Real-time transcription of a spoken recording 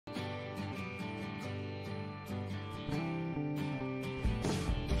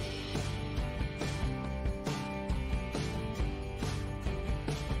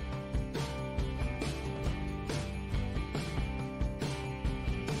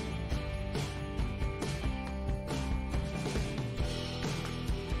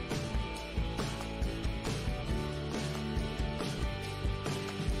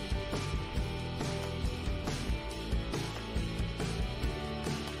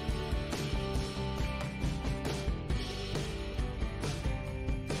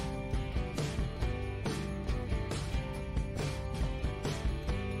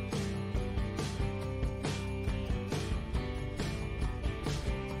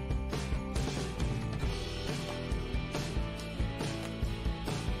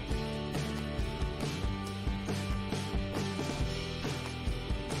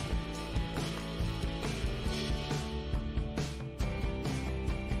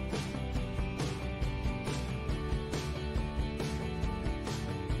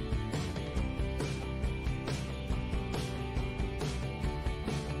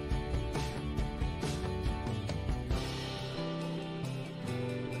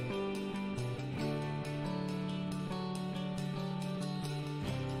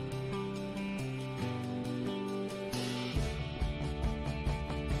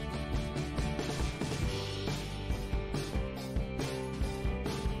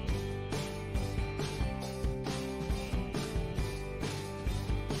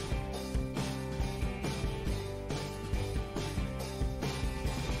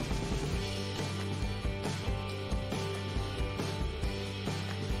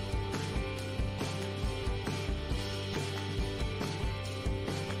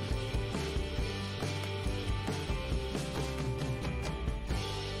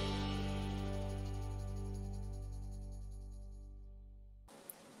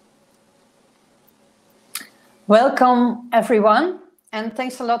Welcome, everyone, and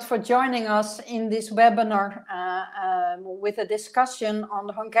thanks a lot for joining us in this webinar with a discussion on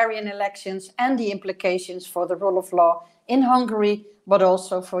the Hungarian elections and the implications for the rule of law in Hungary, but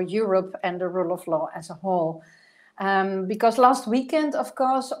also for Europe and the rule of law as a whole. Because last weekend, of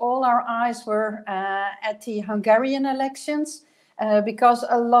course, all our eyes were at the Hungarian elections because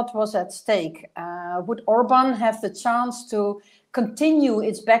a lot was at stake. Would Orbán have the chance to continue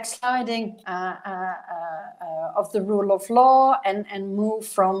its backsliding of the rule of law and move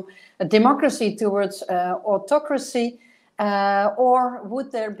from a democracy towards autocracy? Or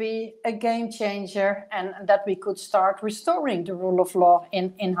would there be a game changer and that we could start restoring the rule of law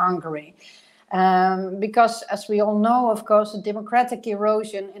in Hungary? Because as we all know, of course, the democratic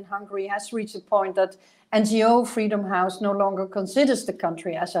erosion in Hungary has reached a point that NGO Freedom House no longer considers the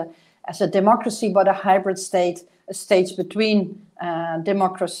country as a democracy, but a hybrid state, a stage between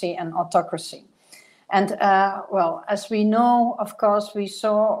democracy and autocracy. And well, as we know, of course, we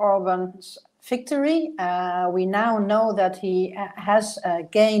saw Orbán's victory. We now know that he has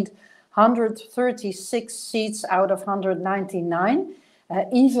gained 136 seats out of 199,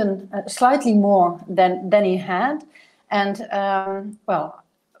 even slightly more than he had. And well,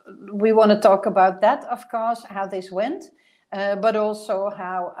 we want to talk about that, of course, how this went. But also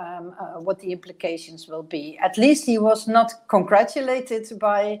how what the implications will be. At least he was not congratulated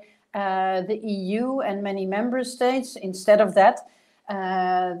by the EU and many member states. Instead of that,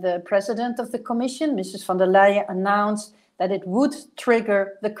 the president of the Commission, Mrs. von der Leyen, announced that it would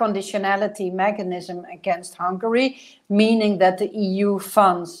trigger the conditionality mechanism against Hungary, meaning that the EU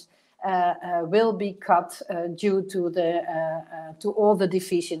funds will be cut due to all the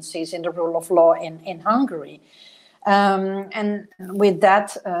deficiencies in the rule of law in Hungary. And with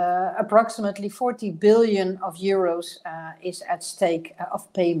that, approximately 40 billion of euros is at stake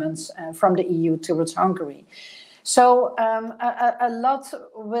of payments from the EU towards Hungary. So a lot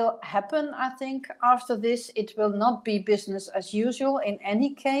will happen, I think, after this. It will not be business as usual in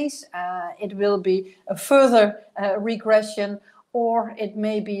any case. It will be a further regression, or it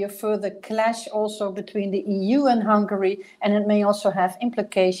may be a further clash also between the EU and Hungary, and it may also have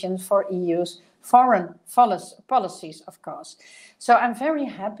implications for EU's foreign policies, of course. So I'm very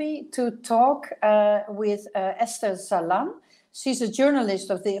happy to talk with Eszter Zalán. She's a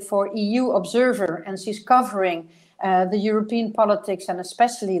journalist for EU Observer, and she's covering the European politics and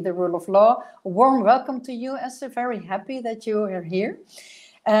especially the rule of law. A warm welcome to you, Eszter. Very happy that you are here.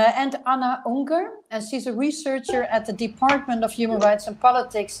 And Anna Unger, and she's a researcher at the Department of Human Rights and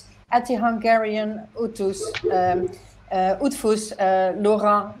Politics at the Hungarian Eötvös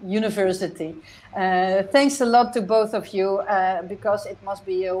Loránd University. Thanks a lot to both of you because it must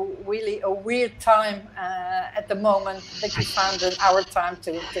be really a weird time at the moment that you found our time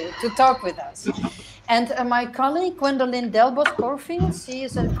to talk with us. And my colleague Gwendoline Delbos-Corfield, she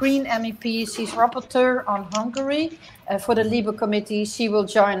is a Green MEP. She's rapporteur on Hungary for the Libe Committee. She will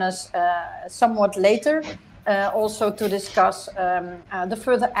join us somewhat later also to discuss the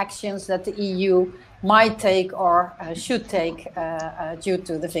further actions that the EU might take or should take due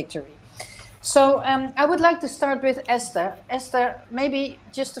to the victory. So I would like to start with Eszter. Eszter, maybe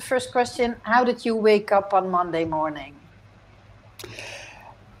just the first question, how did you wake up on Monday morning?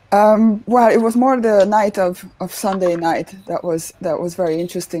 Well, it was more the night of Sunday night that was very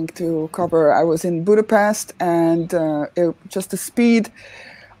interesting to cover. I was in Budapest, and just the speed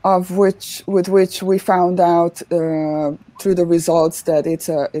with which we found out through the results that it's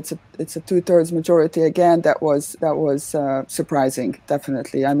a 2/3 majority again. That was surprising,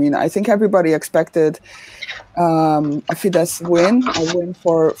 definitely. I mean, I think everybody expected a Fidesz win, a win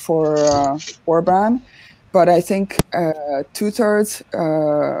for Orbán, but I think 2/3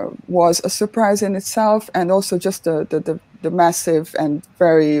 was a surprise in itself, and also just the massive and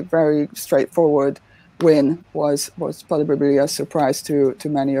very, very straightforward win was probably a surprise to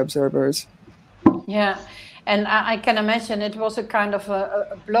many observers. Yeah, and I can imagine it was a kind of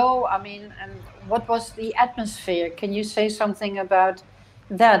a blow. I mean, and what was the atmosphere? Can you say something about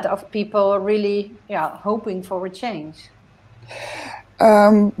that, of people really hoping for a change?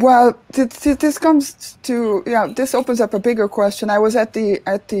 Well, this comes to this opens up a bigger question. I was at the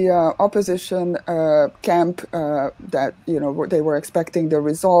opposition camp that they were expecting the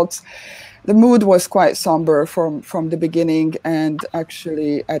results. The mood was quite somber from the beginning, and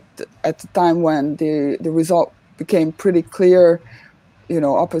actually at the time when the result became pretty clear,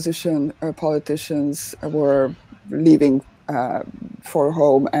 opposition politicians were leaving for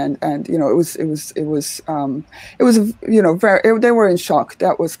home, and it was very, they were in shock.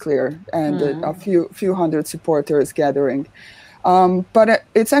 That was clear, and a few hundred supporters gathering But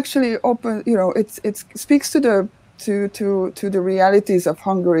it's actually open. It speaks to the realities of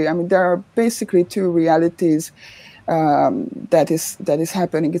Hungary. I mean, there are basically two realities that is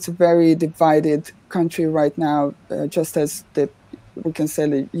happening. It's a very divided country right now, just as we can say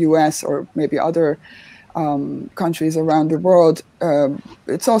the U.S. or maybe other countries around the world.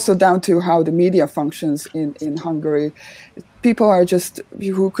 It's also down to how the media functions in Hungary. People are just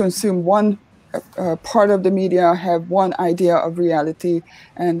who consume one part of the media have one idea of reality,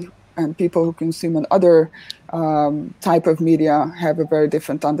 and people who consume another type of media have a very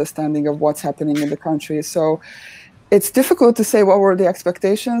different understanding of what's happening in the country. So it's difficult to say what were the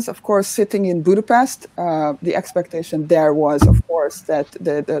expectations. Of course, sitting in Budapest, the expectation there was, of course, that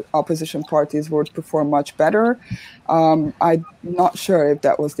the opposition parties would perform much better. I'm not sure if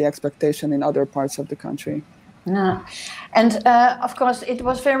that was the expectation in other parts of the country. No. And of course, it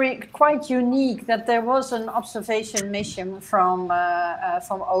was quite unique that there was an observation mission from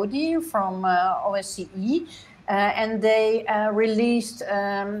ODIHR, from OSCE, and they released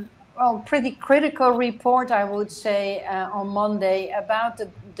pretty critical report, I would say, on Monday about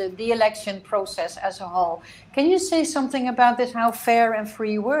the election process as a whole. Can you say something about this? How fair and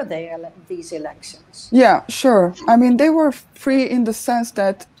free were these elections? Yeah, sure. I mean, they were free in the sense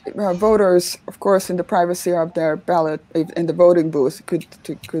that voters, of course, in the privacy of their ballot, in the voting booth, could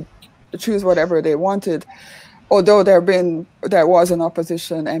choose whatever they wanted. Although there was an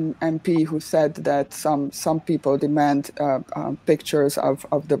opposition MP who said that some people demand pictures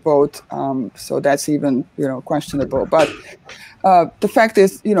of the vote, so that's even questionable. But the fact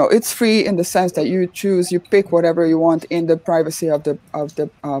is, it's free in the sense that you pick whatever you want in the privacy of the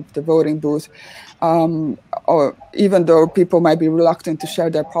voting booth. Or even though people might be reluctant to share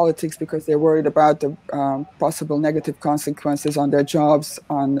their politics because they're worried about the possible negative consequences on their jobs,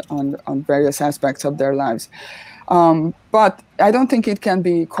 on various aspects of their lives. But I don't think it can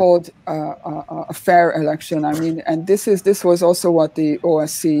be called a fair election. I mean, and this was also what the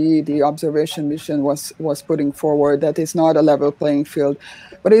OSCE, the observation mission, was putting forward, that it's not a level playing field.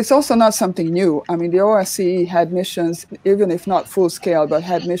 But it's also not something new. I mean, the OSCE had missions, even if not full scale, but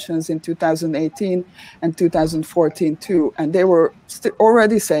had missions in 2018 and 2014 too. And they were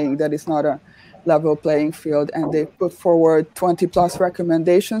already saying that it's not a level playing field. And they put forward 20 plus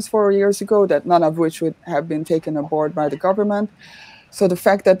recommendations 4 years ago, that none of which would have been taken aboard by the government. So the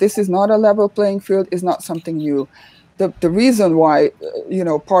fact that this is not a level playing field is not something new. The reason why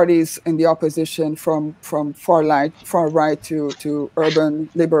parties in the opposition from far right to urban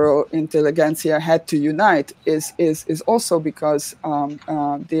liberal intelligentsia had to unite is also because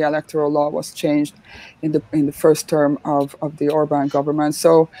the electoral law was changed in the first term of the Orbán government.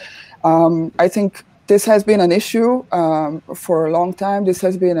 So I think this has been an issue for a long time. This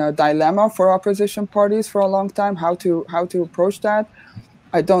has been a dilemma for opposition parties for a long time, how to approach that.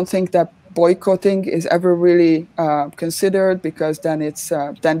 I don't think that boycotting is ever really considered, because then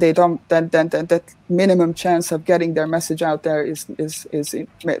that minimum chance of getting their message out there is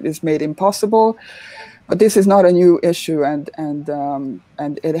made impossible. But this is not a new issue, and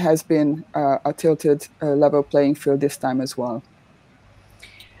it has been a tilted level playing field this time as well.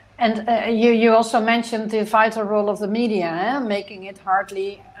 And you also mentioned the vital role of the media, making it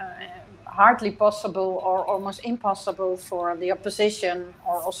hardly possible or almost impossible for the opposition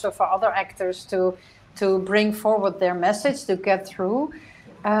or also for other actors to bring forward their message, to get through.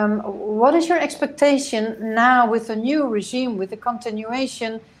 What is your expectation now with the new regime, with the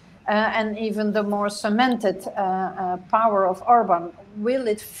continuation and even the more cemented power of Orbán? Will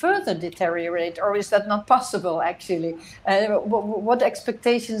it further deteriorate, or is that not possible actually? What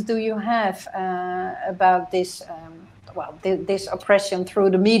expectations do you have about this this oppression through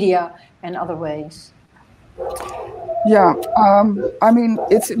the media and other ways? Yeah, I mean,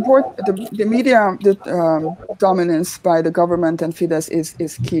 it's important. The media dominance by the government and Fidesz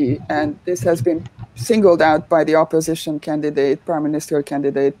is key, and this has been singled out by the opposition candidate, Prime Minister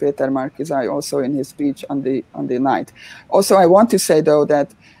candidate Péter Márki-Zay, also in his speech on the night. Also, I want to say though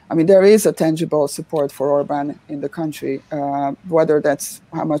that, I mean, there is a tangible support for Orbán in the country, whether that's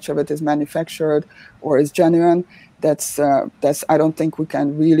how much of it is manufactured or is genuine. That's I don't think we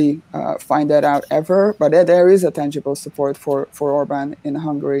can really find that out ever, but there is a tangible support for Orbán in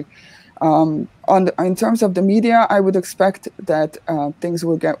Hungary. In terms of the media, I would expect that things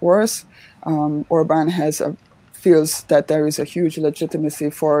will get worse. Orbán feels that there is a huge legitimacy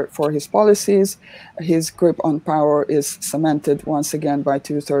for his policies. His grip on power is cemented once again by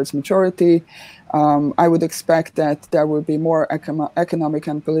 2/3 majority. I would expect that there will be more economic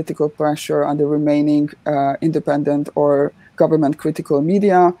and political pressure on the remaining independent or government critical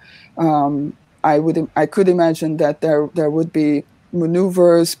media. I could imagine that there would be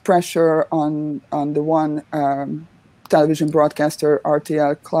maneuvers, pressure on the one television broadcaster,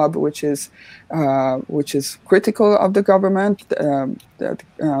 RTL Club, which is critical of the government. That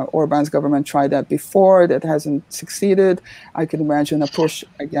Orbán's government tried that before, that hasn't succeeded. I could imagine a push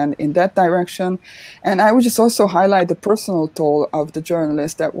again in that direction. And I would just also highlight the personal toll of the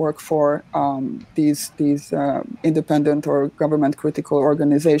journalists that work for these independent or government critical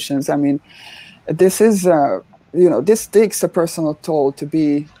organizations. I mean, this is this takes a personal toll to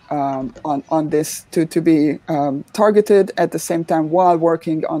be on this, to be targeted at the same time while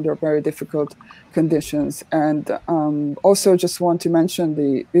working under very difficult conditions. And also just want to mention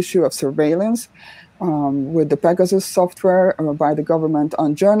the issue of surveillance with the Pegasus software by the government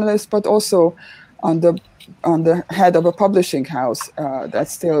on journalists, but also on the head of a publishing house that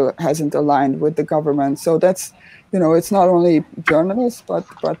still hasn't aligned with the government. So that's, it's not only journalists, but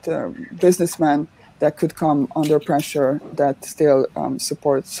businessmen that could come under pressure that still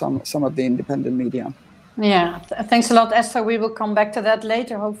support some of the independent media. Yeah, thanks a lot, Esther. We will come back to that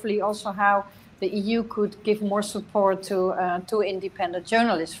later. Hopefully also how the EU could give more support to independent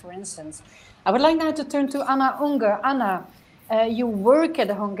journalists, for instance. I would like now to turn to Anna Unger. Anna, you work at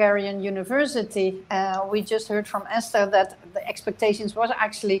a Hungarian university. We just heard from Esther that the expectations was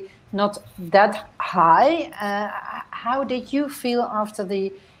actually not that high. How did you feel after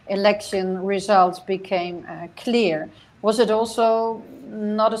the election results became clear? Was it also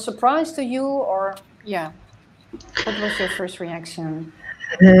not a surprise to you, or what was your first reaction?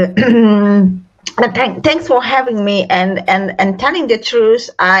 Thanks for having me, and telling the truth,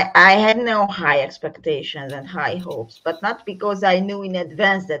 I had no high expectations and high hopes, but not because I knew in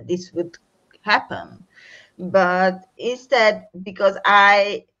advance that this would happen, but instead because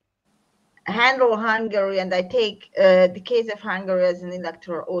I handle Hungary and I take the case of Hungary as an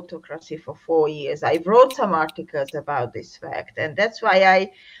electoral autocracy for 4 years. I wrote some articles about this fact, and that's why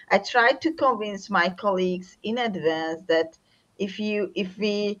I tried to convince my colleagues in advance that if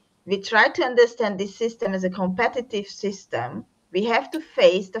we try to understand this system as a competitive system, we have to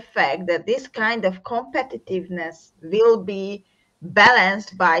face the fact that this kind of competitiveness will be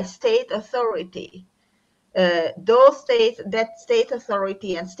balanced by state authority. State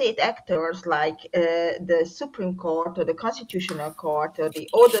authority and state actors like the Supreme Court or the Constitutional Court or the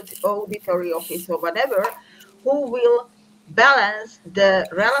auditory office or whatever, who will balance the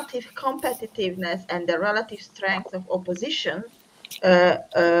relative competitiveness and the relative strength of opposition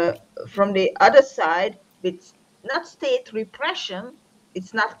from the other side, with not state repression,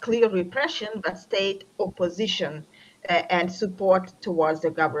 it's not clear repression, but state opposition and support towards the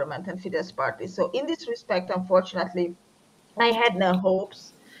government and Fidesz party. So in this respect, unfortunately, I had no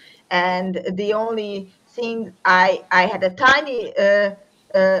hopes. And the only thing, I had a tiny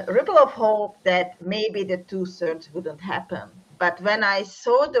ripple of hope that maybe the 2/3 wouldn't happen. But when I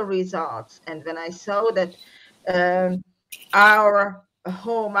saw the results and when I saw that our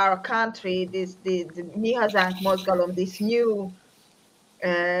home, our country, the Mi Hazánk mozgalom, this new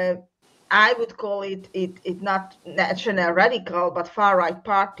I would call it not national radical, but far right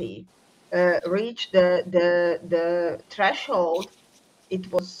party reached the threshold, it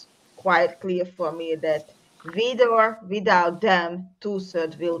was quite clear for me that with or without them,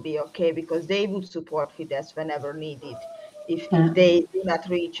 2/3 will be okay, because they would support Fidesz whenever needed if they do not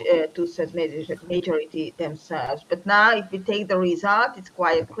reach 2/3 majority themselves. But now, if we take the result, it's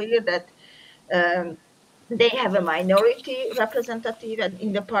quite clear that they have a minority representative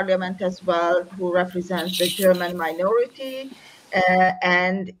in the parliament as well, who represents the German minority.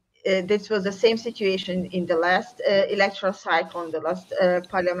 And this was the same situation in the last electoral cycle, in the last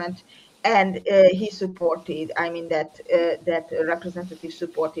parliament. And he supported, I mean, that representative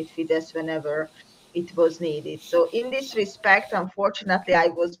supported Fidesz whenever it was needed. So in this respect, unfortunately, I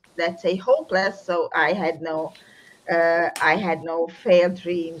was, let's say, hopeless. So I had no failed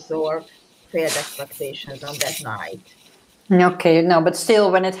dreams or failed expectations on that night. Okay, no, but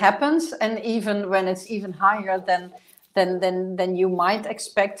still, when it happens, and even when it's even higher than you might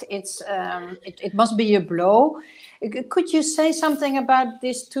expect, it must be a blow. Could you say something about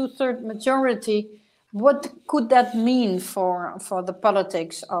this 2/3 majority? What could that mean for the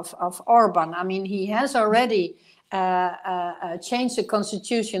politics of Orbán? I mean, he has already changed the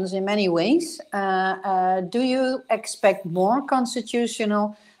constitutions in many ways. Do you expect more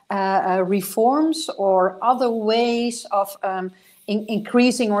constitutional reforms or other ways of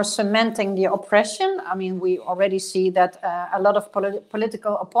increasing or cementing the oppression? I mean, we already see that a lot of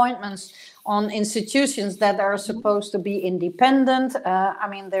political appointments on institutions that are supposed to be independent. I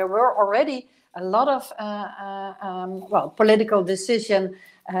mean, there were already a lot of well, political decision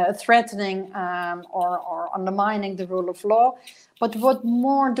threatening or undermining the rule of law. But what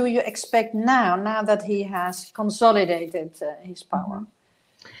more do you expect now that he has consolidated his power?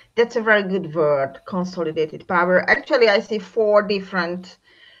 That's a very good word, consolidated power. Actually, I see four different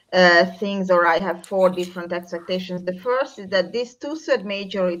things, or I have four different expectations. The first is that this two-thirds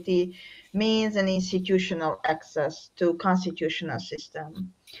majority means an institutional access to constitutional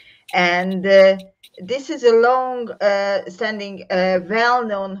system. And this is a long-standing,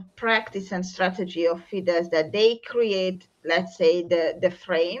 well-known practice and strategy of Fidesz, that they create, let's say, the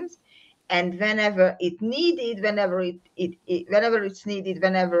frames, and whenever it's needed, whenever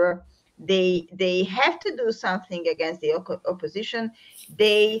they have to do something against the opposition,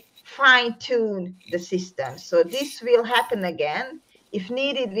 they fine-tune the system. So this will happen again if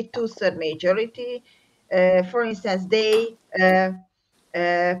needed with two-thirds majority. For instance, they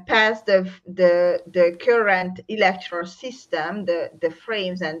passed the current electoral system, the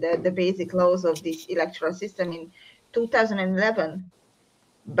frames and the basic laws of this electoral system in 2011.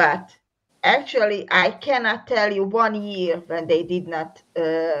 But actually, I cannot tell you 1 year when they did not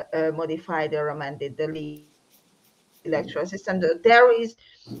modify or amended the electoral system. There is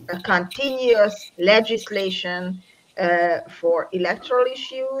a continuous legislation for electoral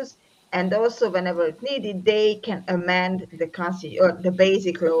issues, and also whenever it's needed, they can amend the constitution or the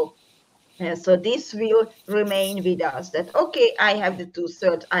basic law. So this will remain with us, that okay, I have the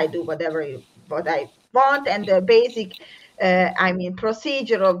two-thirds, I do what I want, and the basic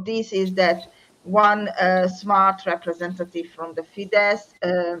procedure of this is that one smart representative from the Fidesz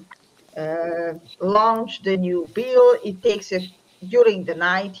launched the new bill. It takes during the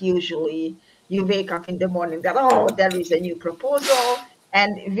night, usually you wake up in the morning that, oh, there is a new proposal,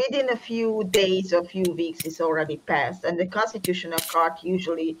 and within a few days or few weeks it's already passed, and the Constitutional Court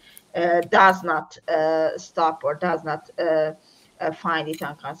usually does not stop or does not find it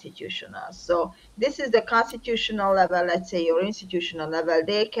unconstitutional. So this is the constitutional level, let's say, or institutional level.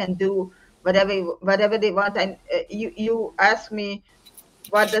 They can do whatever they want. And you ask me,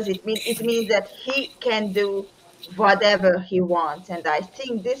 what does it mean? It means that he can do whatever he wants. And I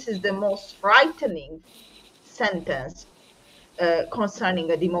think this is the most frightening sentence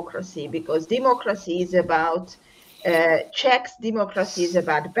concerning a democracy, because democracy is about checks, democracy is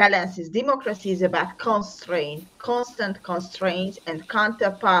about balances, democracy is about constraint, constant constraints and counter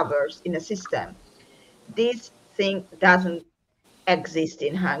powers in a system. This thing doesn't exist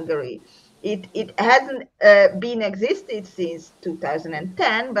in Hungary. It hasn't been existed since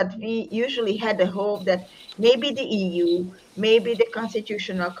 2010, but we usually had the hope that maybe the EU, maybe the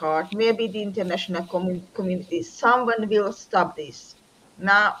Constitutional Court, maybe the international community, someone will stop this.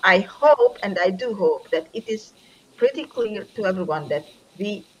 Now, I hope, and I do hope, that it is pretty clear to everyone that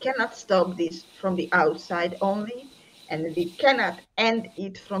we cannot stop this from the outside only, and we cannot end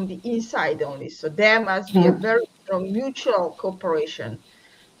it from the inside only. So there must be a very strong mutual cooperation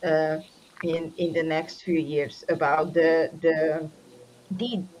in the next few years about the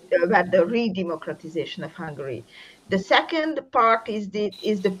re-democratization of Hungary. The second part is the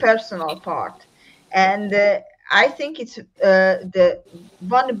personal part, and I think it's the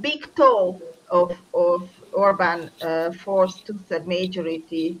one big toll of Orbán forced two-thirds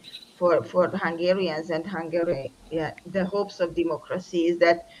majority for the Hungarians and Hungary, the hopes of democracy, is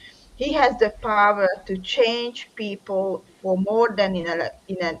that he has the power to change people for more than in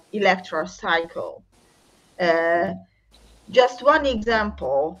an electoral cycle. Just one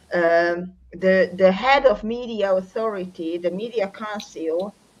example, the head of media authority, the media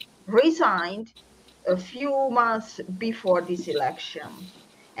council, resigned a few months before this election.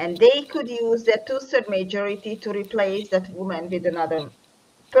 And they could use their two-thirds majority to replace that woman with another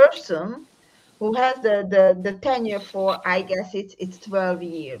person who has the tenure for, I guess it's 12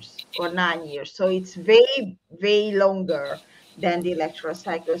 years or 9 years. So it's way longer than the electoral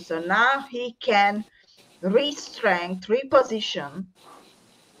cycle. So now he can reposition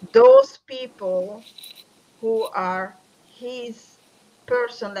those people who are his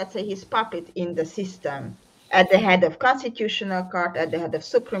person, let's say his puppet in the system, at the head of Constitutional Court, at the head of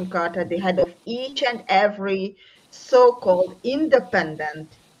Supreme Court, at the head of each and every so-called independent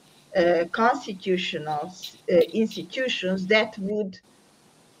constitutional institutions that would,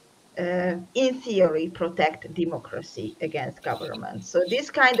 in theory, protect democracy against government. So this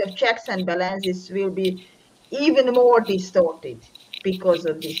kind of checks and balances will be even more distorted because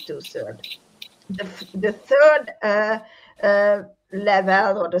of these two-thirds. The third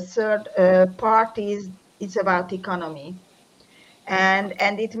level, or the third part is about economy, and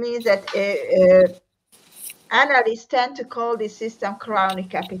it means that analysts tend to call this system crony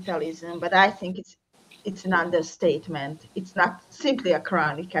capitalism, but I think it's an understatement. It's not simply a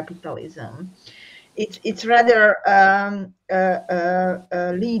crony capitalism. It's rather a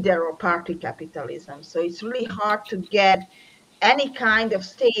leader or party capitalism. So it's really hard to get any kind of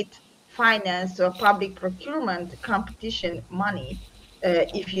state finance or public procurement competition money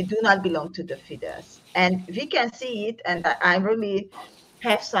if you do not belong to the Fidesz. And we can see it, and I really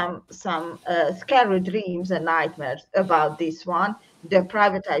have some scary dreams and nightmares about this one, the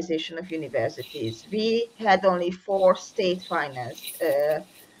privatization of universities. We had only 4 state-financed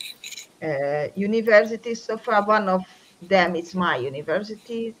universities so far. One of them is my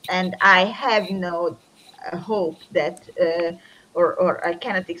university, and I have no hope that or I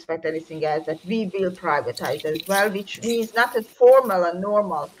cannot expect anything else, that we will privatize as well, which means not a formal and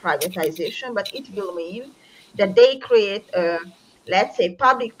normal privatization, but it will mean that they create a, let's say,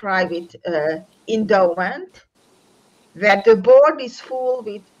 public-private endowment where the board is full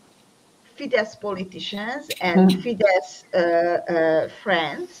with Fidesz politicians and Fidesz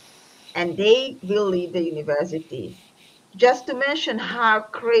friends, and they will lead the university. Just to mention how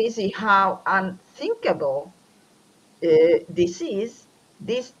crazy, how unthinkable this is,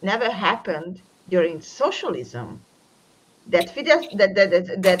 this never happened during socialism. That Fidesz,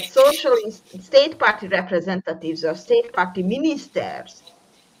 that socialist state party representatives or state party ministers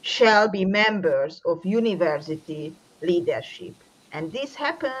shall be members of university leadership. And this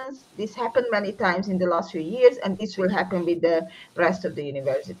happened many times in the last few years, and this will happen with the rest of the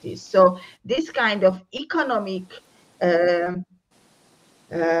universities. So this kind of economic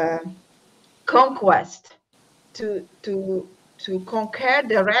conquest to conquer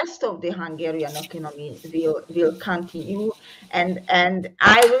the rest of the Hungarian economy will continue, and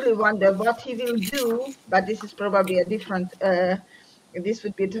I really wonder what he will do. But this is probably a different. This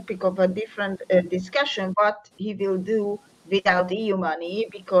would be a topic of a different discussion. What he will do without EU money,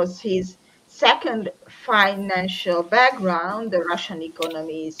 because his second financial background, the Russian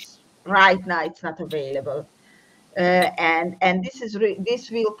economy, is right now it's not available. And this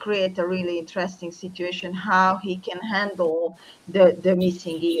will create a really interesting situation, how he can handle the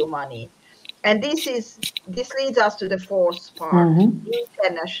missing EU money. And this leads us to the fourth part,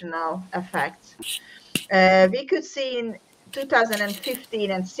 international effects. We could see in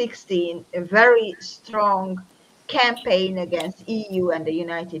 2015 and 16 a very strong campaign against EU and the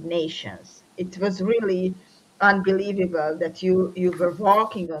United Nations. It was really unbelievable that you were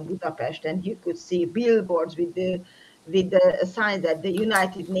walking on Budapest and you could see billboards with the sign that the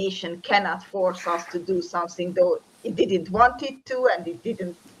United Nations cannot force us to do something, though it didn't want it to, and it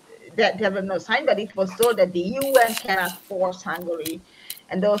didn't. There was no sign, but it was told that the UN cannot force Hungary,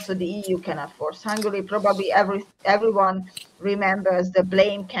 and also the EU cannot force Hungary. Probably everyone remembers the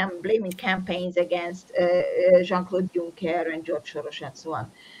blaming campaigns against Jean-Claude Juncker and George Soros and so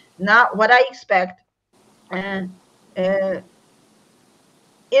on. Now, what I expect, in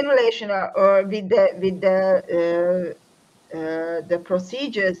relation or with the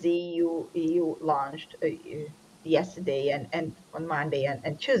procedures the EU launched yesterday and on Monday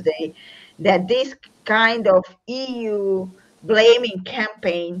and Tuesday, that this kind of EU blaming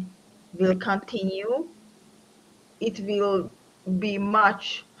campaign will continue. It will be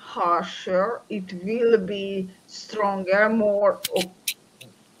much harsher. It will be stronger, more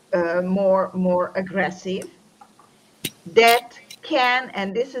aggressive. That can,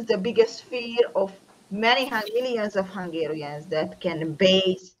 and this is the biggest fear of many millions of Hungarians, that can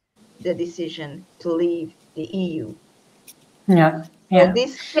base the decision to leave the EU. Yeah. So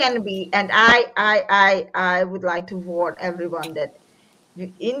this can be, and I would like to warn everyone that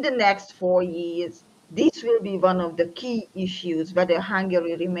in the next 4 years, this will be one of the key issues, whether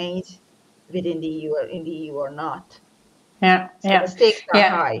Hungary remains within the EU or in the EU or not. Yeah, so the stakes are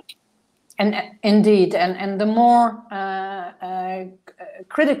high. And indeed, and the more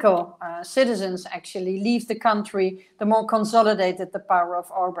critical citizens actually leave the country, the more consolidated the power of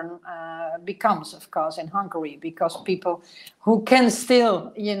Orbán becomes, of course, in Hungary, because people who can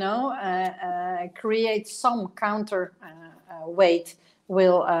still, create some counter weight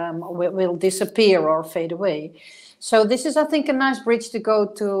will disappear or fade away. So this is, I think, a nice bridge to go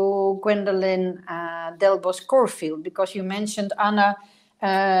to Gwendoline Delbos-Corfield, because you mentioned, Anna,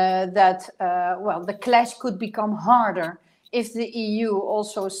 that the clash could become harder if the EU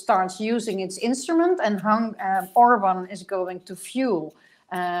also starts using its instrument, and Orbán is going to fuel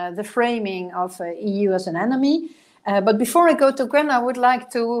the framing of EU as an enemy. But before I go to Gwen, I would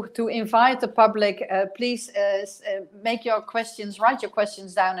like to invite the public. Please write your questions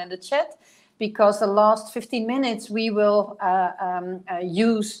down in the chat, because the last 15 minutes we will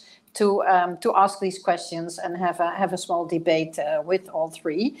use to ask these questions and have a small debate with all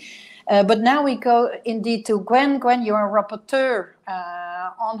three. But now we go indeed to Gwen. Gwen, you are a rapporteur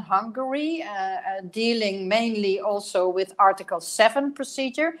on Hungary, dealing mainly also with Article 7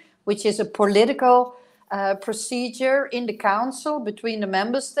 procedure, which is a political procedure in the Council between the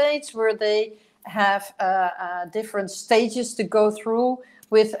member states, where they have different stages to go through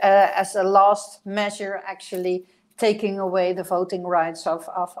with, as a last measure, actually taking away the voting rights of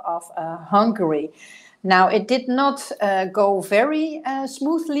Hungary. Now, it did not go very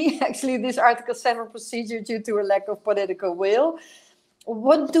smoothly, actually, this Article 7 procedure, due to a lack of political will.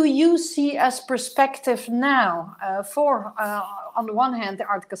 What do you see as perspective now for, on the one hand, the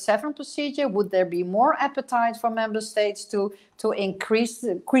Article 7 procedure? Would there be more appetite for member states to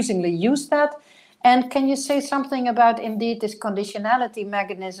increasingly use that? And can you say something about, indeed, this conditionality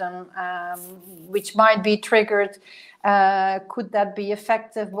mechanism, which might be triggered? Could that be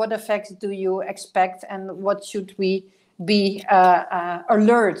effective? What effects do you expect? And what should we be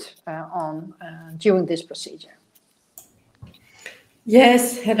alert on during this procedure?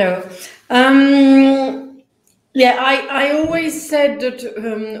 Yes, hello. Yeah, I always said that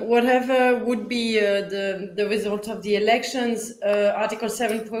whatever would be the result of the elections, Article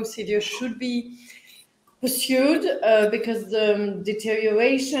 7 procedure should be pursued because the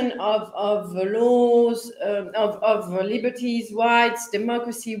deterioration of laws, of liberties, rights,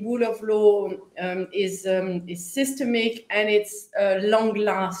 democracy, rule of law is systemic, and it's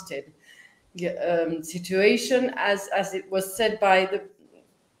long-lasted situation, as it was said by the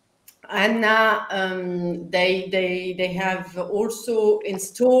Anna. They have also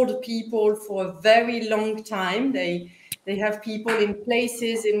installed people for a very long time. They have people in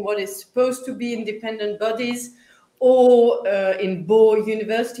places in what is supposed to be independent bodies, or in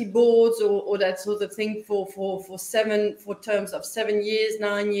university boards, or that sort of thing for terms of 7 years,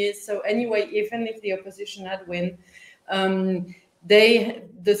 9 years. So anyway, even if the opposition had won,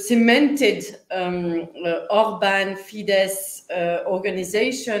 the cemented Orbán Fidesz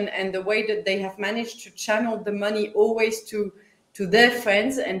organization, and the way that they have managed to channel the money always to their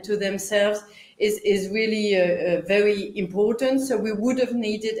friends and to themselves is really very important. So we would have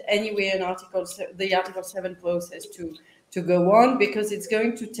needed anyway the Article 7 process to go on, because it's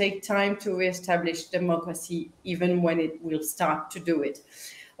going to take time to reestablish democracy, even when it will start to do it.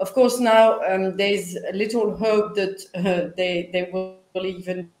 Of course, now there's little hope that there will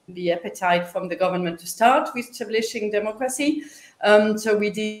even be appetite from the government to start reestablishing democracy. So we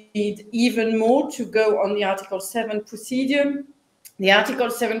need even more to go on the Article 7 procedure. The Article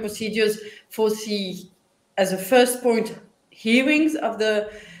 7 procedures foresee, as a first point, hearings of the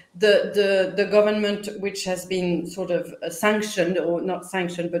government, which has been sort of sanctioned, or not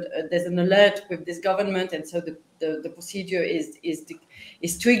sanctioned, but there's an alert with this government, and so the procedure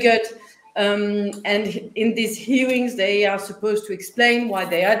is triggered. And in these hearings, they are supposed to explain why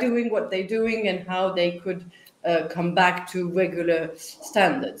they are doing what they're doing and how they could come back to regular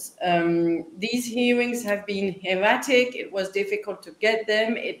standards. These hearings have been erratic. It was difficult to get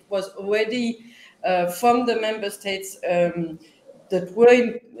them. It was already from the member states that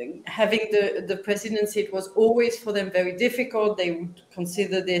were having the presidency. It was always for them very difficult. They would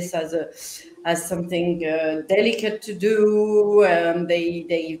consider this as something delicate to do.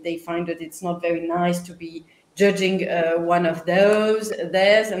 They find that it's not very nice to be judging one of theirs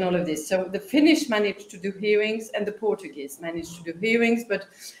and all of this. So the Finnish managed to do hearings, and the Portuguese managed to do hearings, but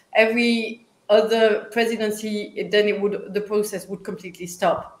every other presidency, then the process would completely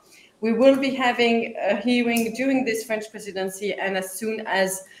stop. We will be having a hearing during this French presidency, and as soon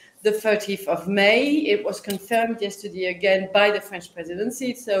as the 30th of May, it was confirmed yesterday again by the French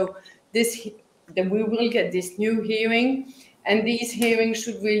presidency. So then we will get this new hearing. And these hearings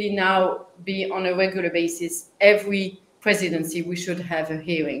should really now be on a regular basis. Every presidency, we should have a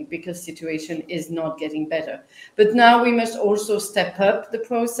hearing, because the situation is not getting better. But now we must also step up the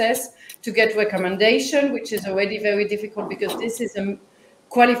process to get recommendation, which is already very difficult, because this is a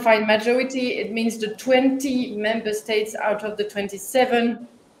qualified majority. It means the 20 member states out of the 27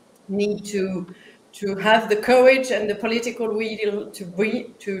 need to have the courage and the political will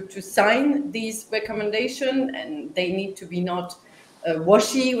to sign these recommendations, and they need to be not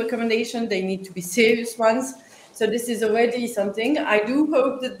washy recommendation. They need to be serious ones. So this is already something. I do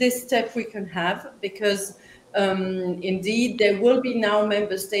hope that this step we can have, because indeed there will be now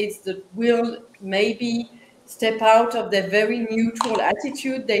member states that will maybe step out of their very neutral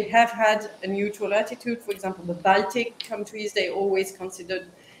attitude. They have had a neutral attitude. For example, the Baltic countries, they always considered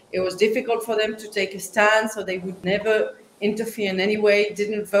it was difficult for them to take a stand, so they would never interfere in any way,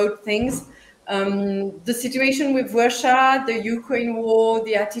 didn't vote things. The situation with Russia, the Ukraine war,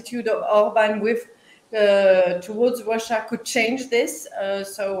 the attitude of Orbán towards Russia could change this.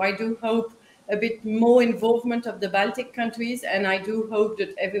 So I do hope a bit more involvement of the Baltic countries, and I do hope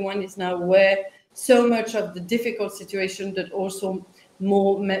that everyone is now aware so much of the difficult situation that also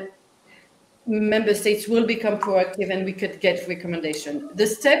more member states will become proactive and we could get recommendation. The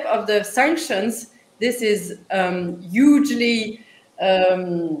step of the sanctions, this is hugely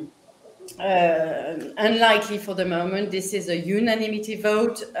unlikely for the moment. This is a unanimity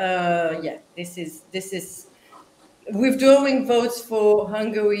vote. Yeah, this is withdrawing votes for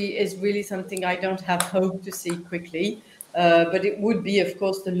Hungary is really something I don't have hope to see quickly, but it would be, of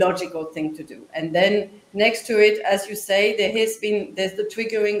course, the logical thing to do. And then next to it, as you say, there's the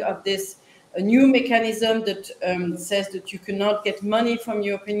triggering of this a new mechanism that says that you cannot get money from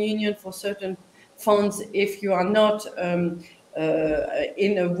European Union for certain funds if you are not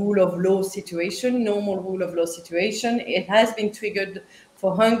in a rule of law situation, normal rule of law situation. It has been triggered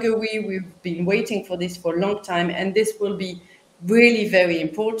for Hungary. We've been waiting for this for a long time, and this will be really very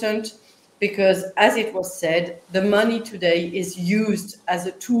important because, as it was said, the money today is used as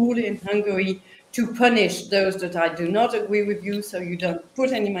a tool in Hungary to punish those that do not agree with you. So you don't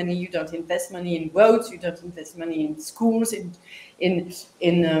put any money, you don't invest money in roads, you don't invest money in schools, in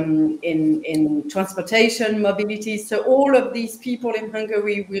transportation, mobility. So all of these people in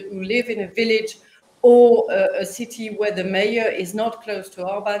Hungary who live in a village or a city where the mayor is not close to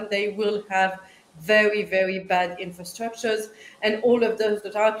Orbán, they will have very, very bad infrastructures. And all of those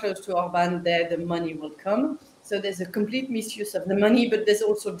that are close to Orbán, there the money will come. So there's a complete misuse of the money, but there's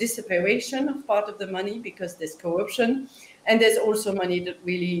also disappearation of part of the money because there's corruption. And there's also money that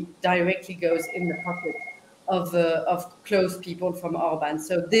really directly goes in the pocket of close people from Orbán.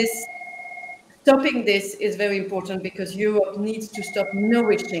 So stopping this is very important because Europe needs to stop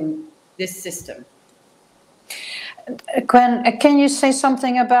nourishing this system. Gwen, can you say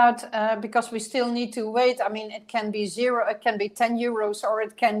something about, because we still need to wait, I mean, it can be 0, it can be 10 euros, or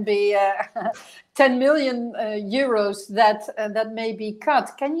it can be 10 million euros that may be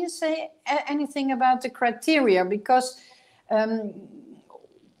cut. Can you say anything about the criteria? Because,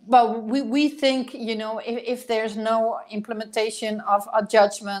 well, we think, you know, if there's no implementation of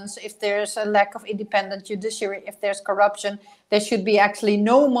judgments, if there's a lack of independent judiciary, if there's corruption, there should be actually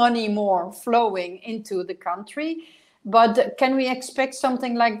no money more flowing into the country. But can we expect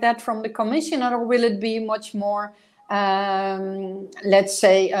something like that from the Commission, or will it be much more, let's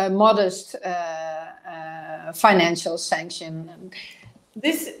say, modest financial sanction?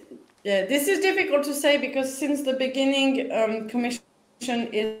 This is difficult to say because since the beginning, Commission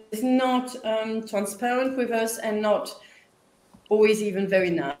is not transparent with us and not always even very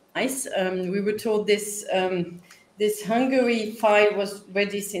nice. We were told this Hungary file was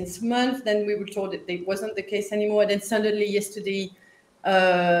ready since months. Then we were told that it wasn't the case anymore. Then suddenly yesterday,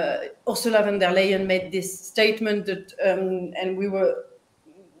 Ursula von der Leyen made this statement that, and we were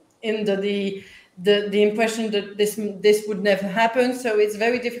under the impression that this would never happen. So it's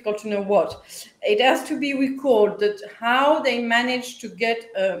very difficult to know what. It has to be recalled that how they managed to get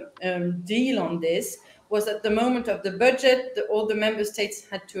a deal on this was at the moment of the budget, all the member states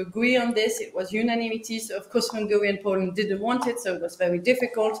had to agree on this. It was unanimity. So of course, Hungary and Poland didn't want it. So it was very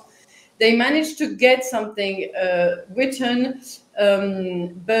difficult. They managed to get something written,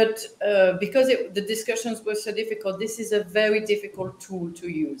 but because the discussions were so difficult, this is a very difficult tool to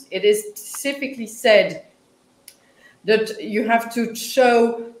use. It is specifically said that you have to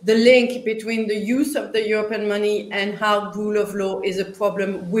show the link between the use of the European money and how rule of law is a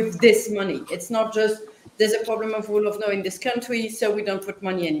problem with this money. It's not just there's a problem of rule of law in this country, so we don't put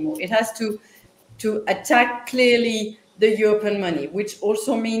money anymore. It has to attack clearly the European money, which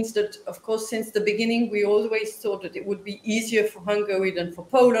also means that, of course, since the beginning, we always thought that it would be easier for Hungary than for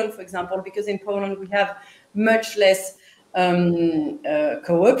Poland, for example, because in Poland we have much less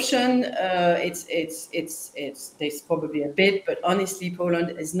corruption. There's probably a bit, but honestly,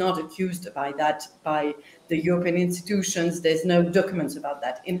 Poland is not accused by that by the European institutions. There's no documents about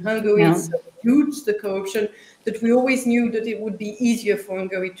that. In Hungary, It's so huge, the corruption, that we always knew that it would be easier for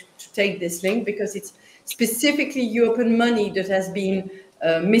Hungary to take this link because it's specifically European money that has been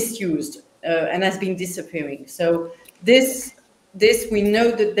misused and has been disappearing. So this we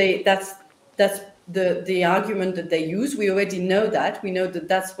know that that's the argument that they use. We already know that. We know that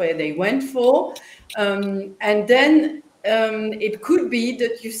that's where they went for. And then it could be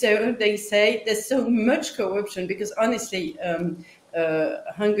that they say there's so much corruption because honestly,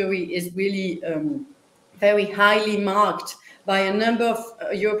 Hungary is really very highly marked by a number of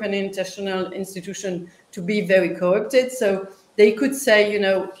European international institutions to be very corrupted. So they could say, you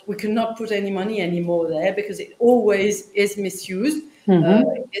know, we cannot put any money anymore there because it always is misused.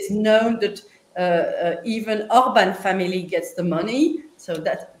 It is known that even Orbán family gets the money, so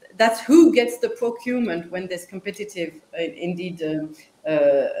that's who gets the procurement when there's competitive, indeed,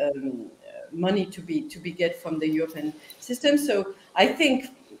 money to be get from the European system. So I think,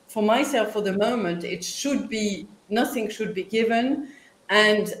 for myself, for the moment, it should be, nothing should be given,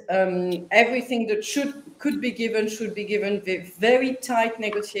 and everything that could be given should be given with very tight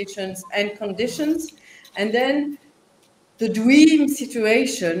negotiations and conditions. And then the dream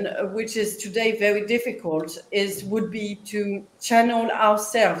situation, which is today very difficult, would be to channel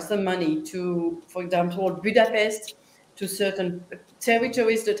ourselves the money to, for example, Budapest, to certain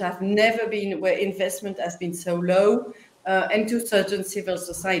territories that have never been, where investment has been so low, and to certain civil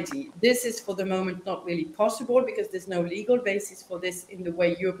society. This is for the moment not really possible because there's no legal basis for this in the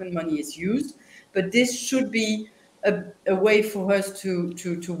way European money is used. But this should be a way for us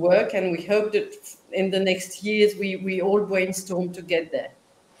to work, and we hope that in the next years we all brainstorm to get there.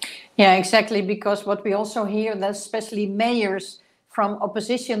 Yeah, exactly, because what we also hear, that especially mayors from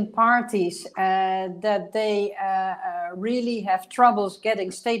opposition parties, that they really have troubles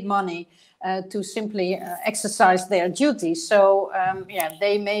getting state money to simply exercise their duties. So yeah,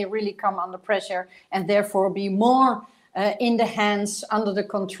 they may really come under pressure and therefore be more in the hands, under the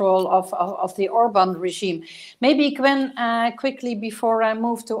control of the Orbán regime. Maybe, Gwen, quickly before I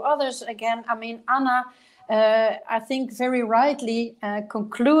move to others again, I mean, Anna, I think very rightly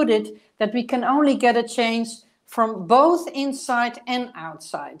concluded that we can only get a change from both inside and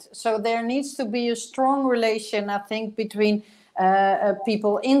outside. So there needs to be a strong relation, I think, between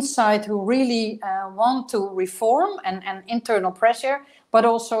people inside who really want to reform and internal pressure, but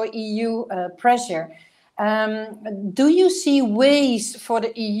also EU pressure. Do you see ways for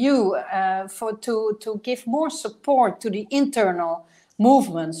the EU to give more support to the internal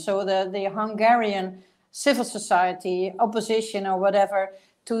movement, so the Hungarian civil society, opposition or whatever,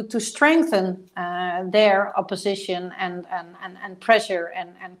 to strengthen their opposition and pressure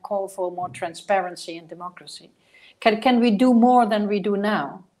and call for more transparency and democracy? Can we do more than we do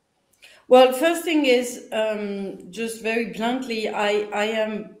now? Well, first thing is, just very bluntly, I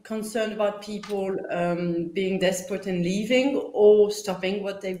am concerned about people being desperate and leaving or stopping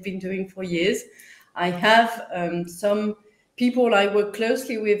what they've been doing for years. I have some people I work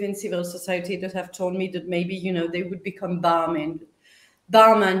closely with in civil society that have told me that maybe, you know, they would become barman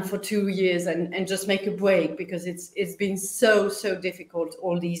for 2 years and just make a break because it's been so difficult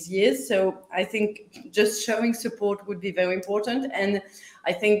all these years. So I think just showing support would be very important. And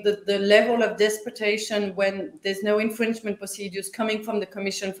I think that the level of desperation when there's no infringement procedures coming from the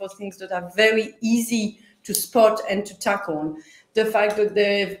Commission for things that are very easy to spot and to tackle, the fact that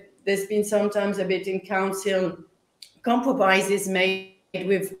there's been sometimes a bit in council compromises made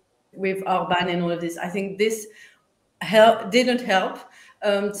with Orbán and all of this, I think this didn't help.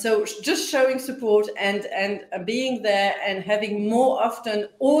 So just showing support and being there and having more often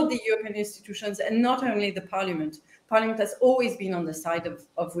all the European institutions and not only the Parliament. Parliament has always been on the side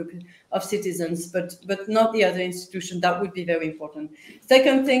of citizens, but not the other institution. That would be very important.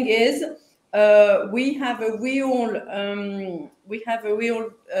 Second thing is we have a real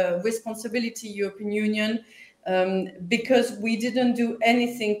responsibility, European Union, because we didn't do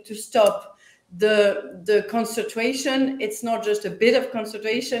anything to stop the concentration. It's not just a bit of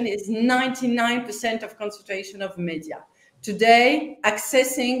concentration, it's 99% of concentration of media. Today,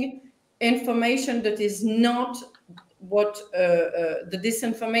 accessing information that is not what the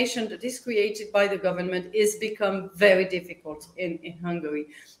disinformation that is created by the government is become very difficult in Hungary.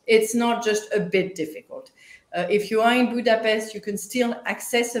 It's not just a bit difficult. If you are in Budapest, you can still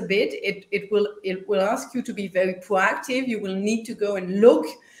access a bit. It will ask you to be very proactive. You will need to go and look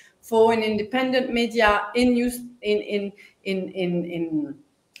for an independent media in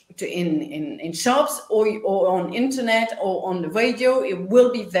shops or on internet or on the radio. It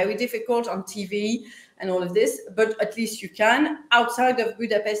will be very difficult on TV and all of this, but at least you can. Outside of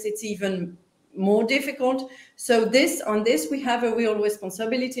Budapest, it's even more difficult. So on this, we have a real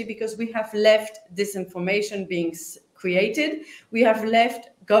responsibility because we have left disinformation being created. We have left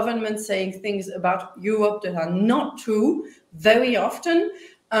governments saying things about Europe that are not true very often.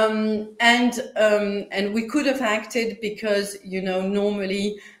 And we could have acted because, you know,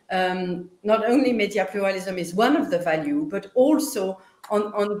 normally not only media pluralism is one of the value, but also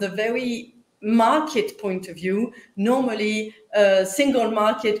on the very market point of view, normally single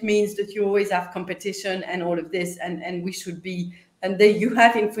market means that you always have competition and all of this, and we should be, and there you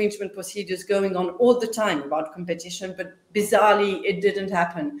have infringement procedures going on all the time about competition, but bizarrely it didn't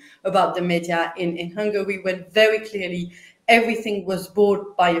happen about the media in Hungary, when very clearly everything was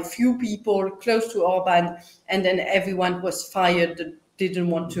bought by a few people close to Orbán, and then everyone was fired that didn't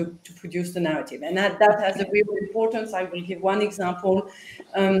want to produce the narrative. And that has a real importance. I will give one example.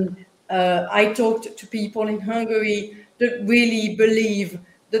 I talked to people in Hungary that really believe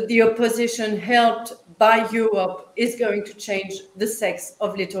that the opposition helped by Europe is going to change the sex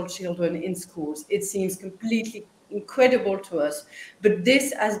of little children in schools. It seems completely incredible to us, but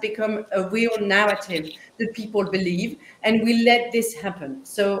this has become a real narrative that people believe, and we let this happen.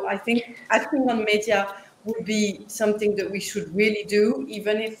 So I think acting on media would be something that we should really do,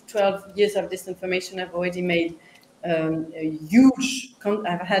 even if 12 years of disinformation have already made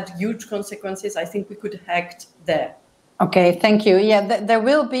have had huge consequences. I think we could act there. Okay, thank you. Yeah, there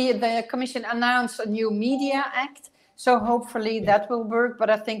will be, the Commission announced a new Media Act, so hopefully that will work, but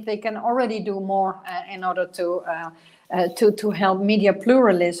I think they can already do more in order to help media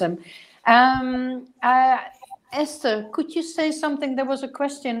pluralism. Esther, could you say something? There was a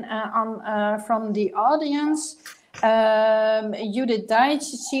question from the audience. Judith Deitch,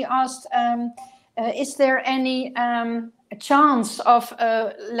 she asked, is there any chance of,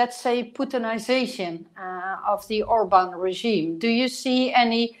 let's say, Putinization of the Orbán regime? Do you see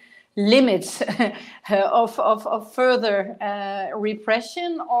any limits of further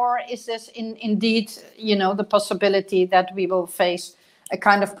repression, or is this indeed, you know, the possibility that we will face a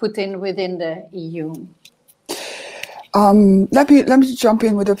kind of Putin within the EU? Let me jump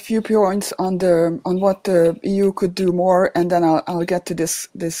in with a few points on what the EU could do more, and then I'll get to this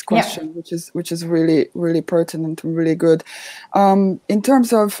question, yeah, which is really pertinent and really good. In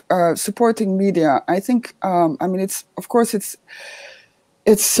terms of supporting media, I think I mean, it's of course it's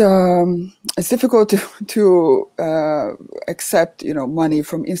difficult to accept, you know, money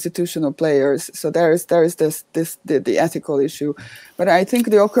from institutional players. So there is the ethical issue, but I think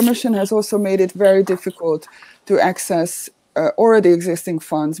the Commission has also made it very difficult to access already existing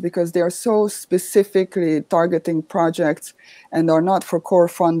funds, because they are so specifically targeting projects and are not for core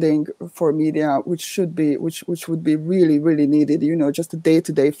funding for media, which would be really needed, you know, just the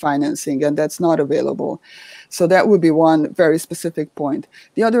day-to-day financing, and that's not available. So that would be one very specific point.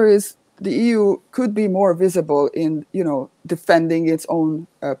 The other is the EU could be more visible in, you know, defending its own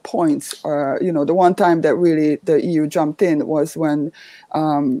points. You know, the one time that really the EU jumped in was when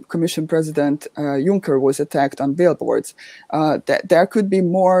Commission President Juncker was attacked on billboards. That there could be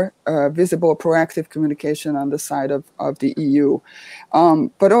more visible, proactive communication on the side of the EU.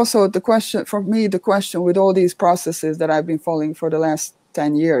 But also the question, for me, the question with all these processes that I've been following for the last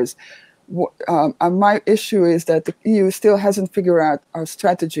 10 years, my issue is that the EU still hasn't figured out a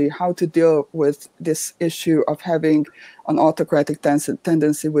strategy how to deal with this issue of having an autocratic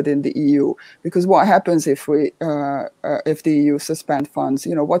tendency within the EU. Because what happens if the EU suspend funds?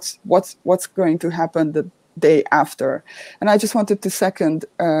 You know, what's going to happen the day after? And I just wanted to second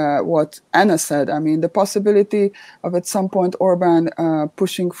what Anna said. I mean, the possibility of at some point Orbán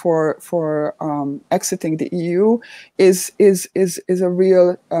pushing for exiting the EU is a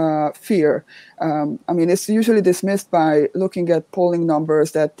real fear. I mean, it's usually dismissed by looking at polling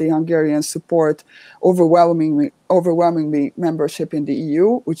numbers that the Hungarians support overwhelmingly membership in the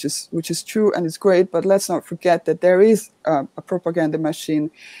EU, which is true and it's great. But let's not forget that there is a propaganda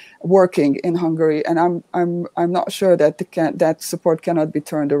machine working in Hungary, and I'm not sure that that support cannot be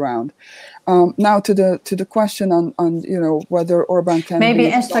turned around. Now to the question on you know, whether Orbán can maybe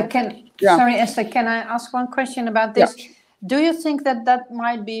Esther can. Yeah. Sorry, Esther, can I ask one question about this? Yeah. Do you think that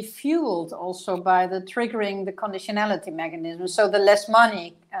might be fueled also by the triggering the conditionality mechanism? So the less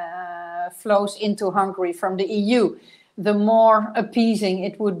money flows into Hungary from the EU, the more appeasing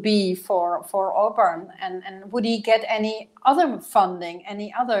it would be for Orbán, and would he get any other funding,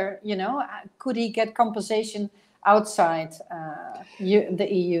 any other, you know, could he get compensation outside the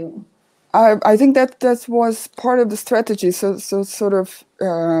EU? I think that was part of the strategy, so sort of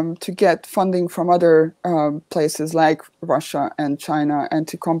to get funding from other places like Russia and China, and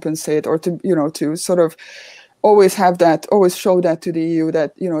to compensate, or to, you know, to sort of always have that, always show that to the EU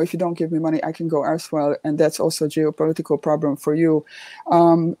that, you know, if you don't give me money, I can go elsewhere, and that's also a geopolitical problem for you.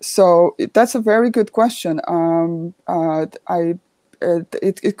 So that's a very good question.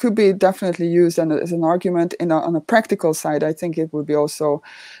 It could be definitely used as an argument. On a practical side, I think it would be also,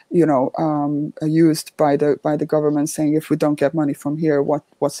 you know, used by the government, saying, if we don't get money from here,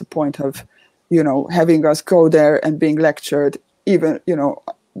 what's the point of, you know, having us go there and being lectured, even, you know,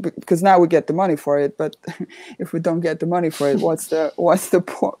 because now we get the money for it, but if we don't get the money for it, what's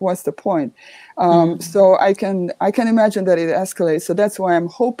the point? So I can imagine that it escalates. So that's why I'm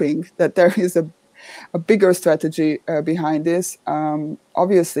hoping that there is a bigger strategy behind this.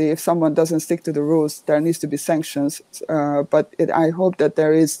 Obviously, if someone doesn't stick to the rules, there needs to be sanctions. But I hope that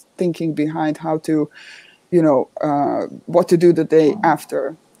there is thinking behind how to, what to do the day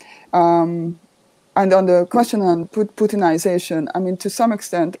after. And on the question on Putinization, I mean, to some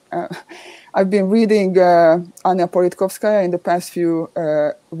extent, I've been reading Anna Politkovskaya in the past few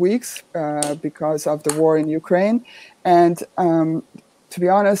weeks because of the war in Ukraine, and to be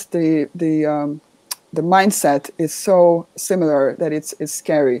honest, the mindset is so similar that it's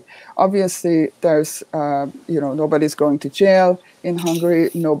scary. Obviously, there's nobody's going to jail in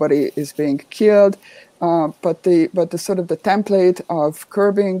Hungary, nobody is being killed. But the sort of the template of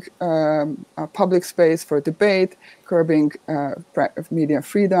curbing public space for debate, curbing media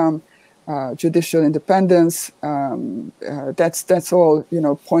freedom, judicial independence, that's all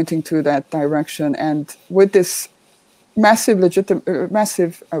pointing to that direction. And with this massive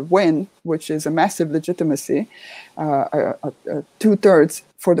win, which is a massive legitimacy, 2/3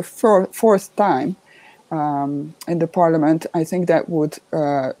 for the fourth time. In the parliament, I think that would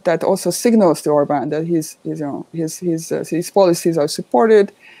that also signals to Orbán that his policies are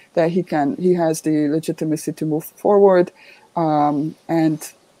supported, that he has the legitimacy to move forward, and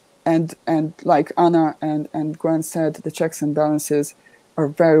like Anna and Gwen said, the checks and balances are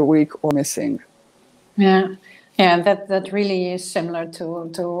very weak or missing. Yeah, that really is similar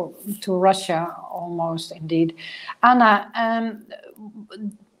to Russia almost, indeed. Anna.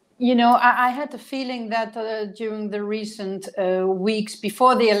 I had the feeling that during the recent weeks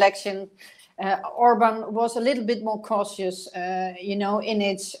before the election, Orbán was a little bit more cautious, in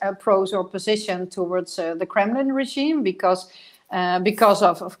its approach or position towards the Kremlin regime because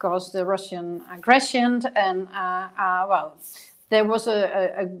of course, the Russian aggression. And, there was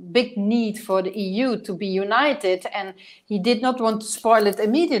a big need for the EU to be united, and he did not want to spoil it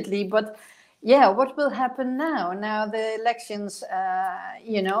immediately. But yeah, what will happen now? Now the elections,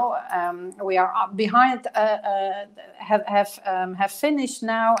 we are behind, have finished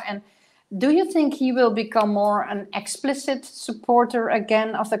now. And do you think he will become more an explicit supporter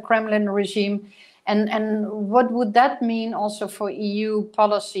again of the Kremlin regime? And what would that mean also for EU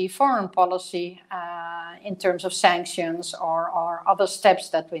policy, foreign policy, in terms of sanctions or other steps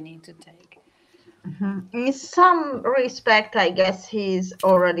that we need to take? In some respect, I guess he's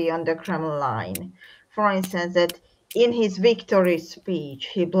already on the Kremlin line. For instance, that in his victory speech,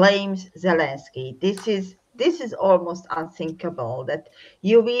 he blames Zelensky. This is almost unthinkable that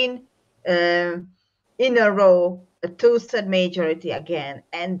you win in a row a two-thirds majority again,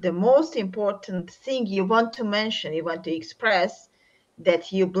 and the most important thing you want to mention, you want to express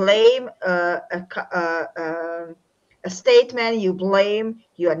that you blame a statement, you blame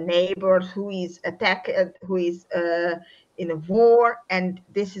your neighbor who is attacked, who is in a war, and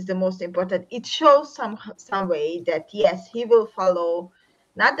this is the most important. It shows some way that yes, he will follow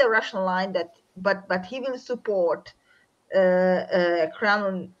not the Russian line, but he will support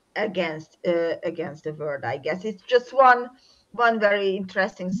Kremlin against the world. I guess it's just one very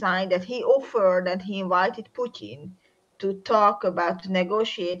interesting sign that he offered and he invited Putin to talk about, to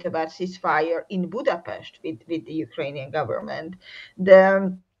negotiate about ceasefire in Budapest with the Ukrainian government.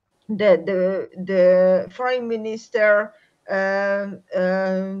 The foreign minister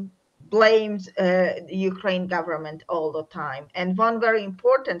blames the Ukraine government all the time. And one very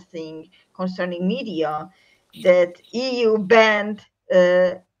important thing concerning media, that EU banned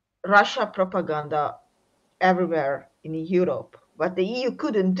Russia propaganda everywhere in Europe. What the EU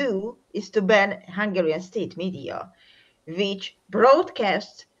couldn't do is to ban Hungarian state media, which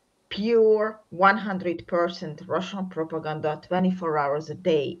broadcasts pure 100% Russian propaganda 24 hours a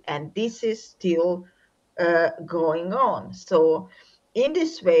day. And this is still going on. So in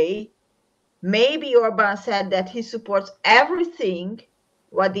this way, maybe Orbán said that he supports everything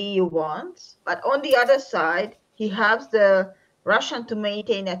what the EU wants, but on the other side, he helps the Russian to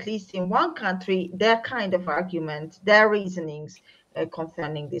maintain, at least in one country, their kind of argument, their reasonings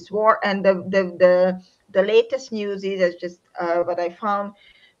concerning this war. And the latest news is just what I found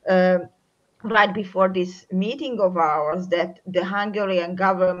right before this meeting of ours, that the Hungarian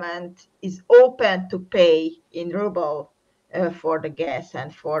government is open to pay in ruble for the gas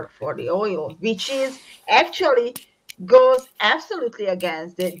and for the oil, which is actually goes absolutely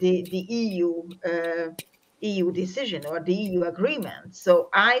against the EU decision or the EU agreement. So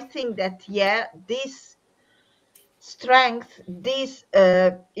I think that, yeah, this strength, this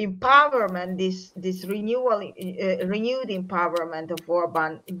empowerment, this renewed empowerment of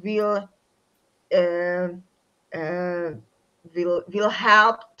Orbán will will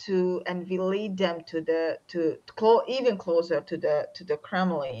help to and will lead them to even closer to the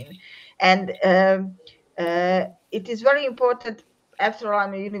Kremlin. And it is very important. After all,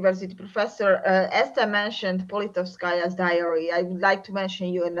 I'm a university professor. Eszter mentioned Politkovskaya's diary. I would like to mention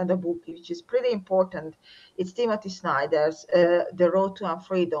you another book which is pretty important. It's Timothy Snyder's The Road to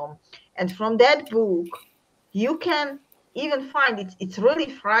Unfreedom. And from that book, you can even find it's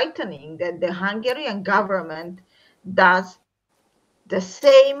really frightening that the Hungarian government does the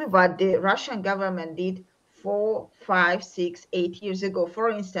same what the Russian government did 4, 5, 6, 8 years ago. For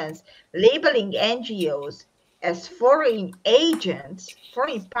instance, labeling NGOs as foreign agents,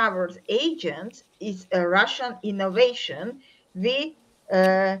 foreign powers agents, is a Russian innovation. We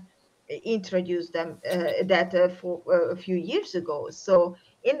introduced them for a few years ago. So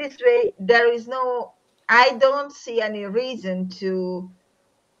in this way, I don't see any reason to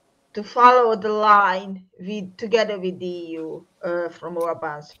follow the line together with the EU from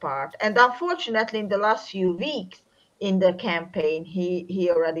Orbán's part. And unfortunately, in the last few weeks in the campaign, he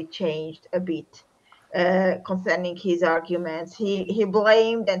already changed a bit concerning his arguments. He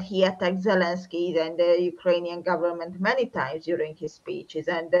blamed and he attacked Zelensky and the Ukrainian government many times during his speeches.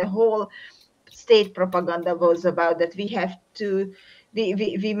 And the whole state propaganda was about that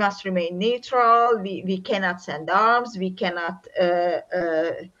we must remain neutral, we cannot send arms, we cannot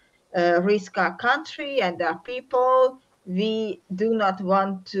risk our country and our people. We do not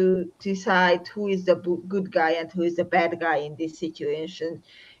want to decide who is the good guy and who is the bad guy in this situation.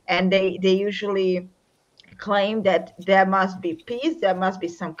 And they usually claim that there must be peace, there must be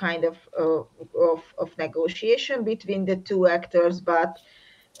some kind of negotiation between the two actors, but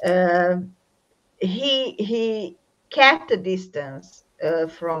he kept a distance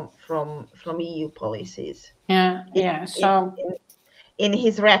from EU policies. In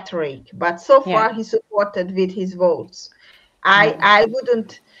his rhetoric, but so far he supported with his votes. I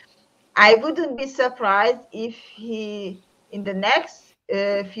wouldn't be surprised if he, in the next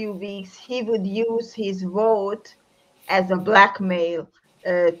few weeks, he would use his vote as a blackmail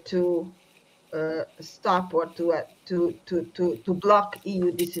to stop or to block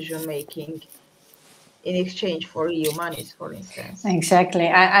EU decision making in exchange for EU monies, for instance. Exactly.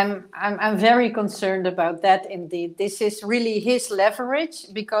 I'm very concerned about that indeed. This is really his leverage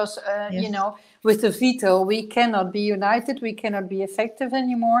because, Yes. you know, with the veto, we cannot be united, we cannot be effective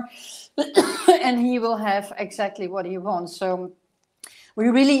anymore. And he will have exactly what he wants. So we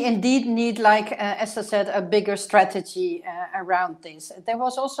really indeed need, like Eszter said, a bigger strategy around this. There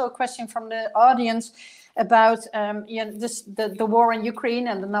was also a question from the audience about the war in Ukraine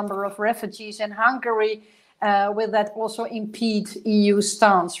and the number of refugees in Hungary. Will that also impede EU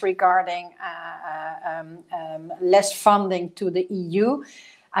stance regarding less funding to the EU?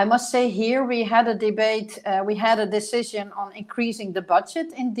 I must say here we had a debate, we had a decision on increasing the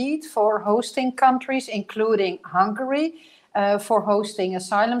budget indeed for hosting countries, including Hungary, for hosting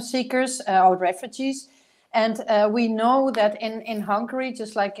asylum seekers or refugees. And we know that in Hungary,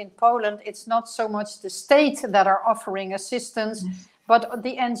 just like in Poland, it's not so much the state that are offering assistance, but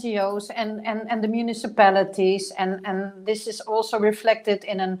the NGOs and the municipalities. And this is also reflected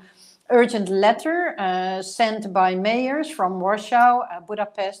in an urgent letter sent by mayors from Warsaw,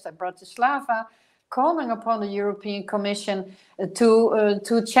 Budapest and Bratislava, calling upon the European Commission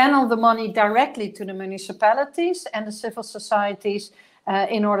to channel the money directly to the municipalities and the civil societies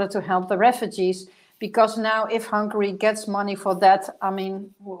in order to help the refugees. Because now if Hungary gets money for that, I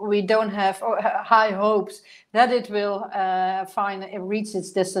mean, we don't have high hopes that it will reach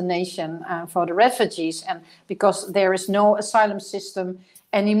its destination for the refugees. And because there is no asylum system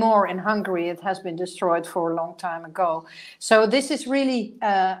anymore in Hungary, it has been destroyed for a long time ago. So this is really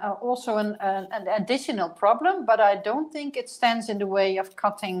also an additional problem, but I don't think it stands in the way of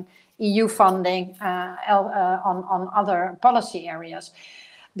cutting EU funding on other policy areas.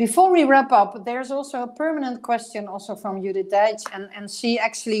 Before we wrap up, there's also a permanent question also from Judith Deitch, and she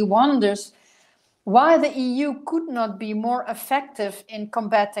actually wonders why the EU could not be more effective in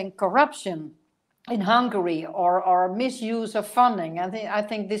combating corruption in Hungary or misuse of funding. I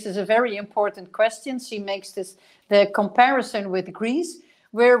think this is a very important question. She makes the comparison with Greece,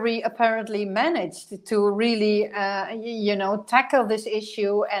 where we apparently managed to really, tackle this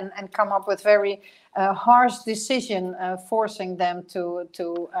issue and come up with very harsh decision, forcing them to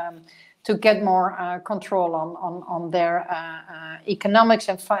get more control on their economics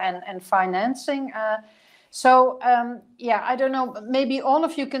and financing. I don't know, maybe all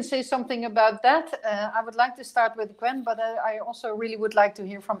of you can say something about that. I would like to start with Gwen, but I also really would like to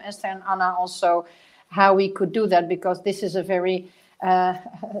hear from Eszter and Anna also how we could do that, because this is a very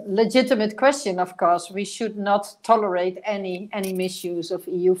legitimate question, of course. We should not tolerate any misuse of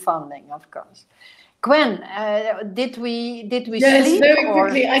EU funding, of course. Gwen, did we yes, sleep? Very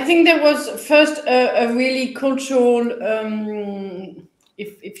quickly. I think there was first a really cultural,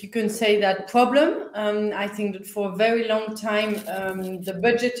 if you can say that, problem. I think that for a very long time, the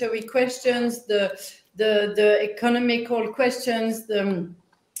budgetary questions, the economical questions,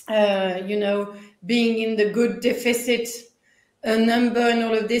 you know, being in the good deficit number and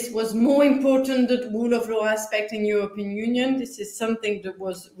all of this was more important than the rule of law aspect in European Union. This is something that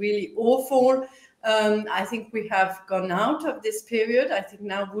was really awful. I think we have gone out of this period. I think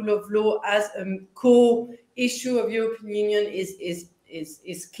now rule of law as a core issue of European Union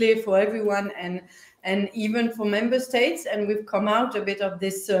is clear for everyone and even for member states. And we've come out a bit of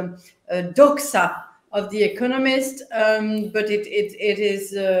this doxa of the economist, but it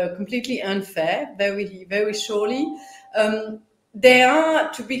is completely unfair, very, very surely. There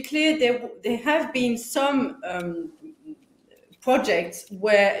are, to be clear, there have been some projects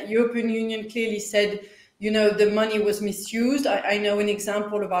where European Union clearly said, you know, the money was misused. I know an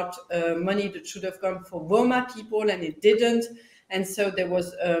example about money that should have gone for Roma people and it didn't. And so there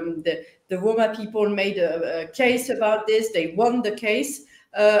was the Roma people made a case about this. They won the case,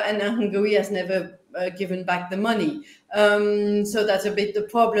 and Hungary has never given back the money. So that's a bit the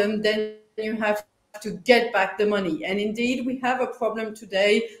problem. Then you have to get back the money. And indeed, we have a problem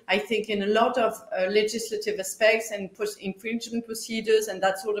today, I think, in a lot of legislative aspects and infringement procedures and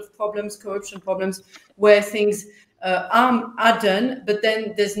that sort of problems, corruption problems, where things are done, but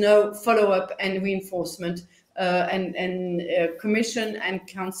then there's no follow-up and reinforcement. And Commission and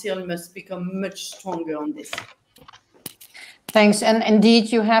Council must become much stronger on this. Thanks. And indeed,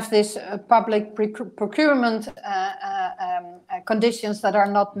 you have this public procurement conditions that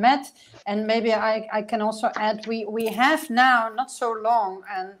are not met. And maybe I can also add, we have now, not so long,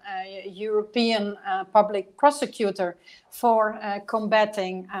 a European public prosecutor for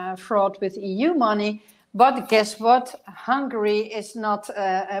combating fraud with EU money. But guess what? Hungary is not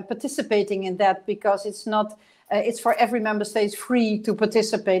participating in that because it's not. It's for every member state free to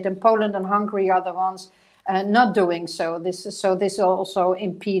participate, and Poland and Hungary are the ones not doing so. This is also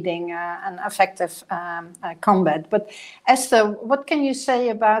impeding an effective combat. But Eszter, what can you say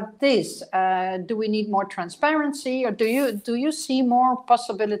about this? Do we need more transparency, or do you see more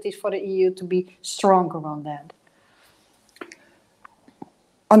possibilities for the EU to be stronger on that?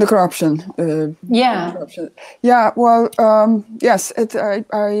 On the corruption, yeah. Corruption. Yeah. Well, yes.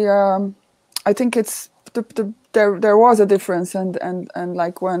 I think it's there was a difference, and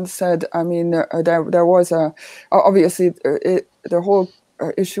like Gwen said, I mean, there was obviously the whole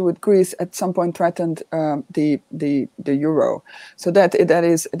issue with Greece at some point threatened the euro, so that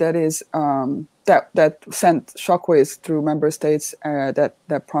sent shockwaves through member states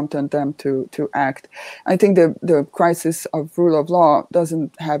that prompted them to act. I think the crisis of rule of law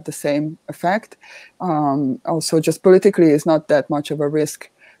doesn't have the same effect. Also, just politically, is not that much of a risk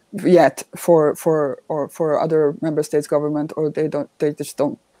yet for other member states' government, or they just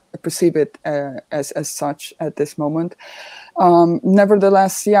don't perceive it as such at this moment.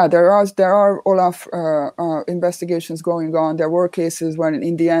 Nevertheless, yeah, there are Olaf investigations going on. There were cases when,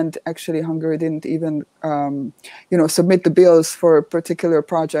 in the end, actually Hungary didn't even submit the bills for a particular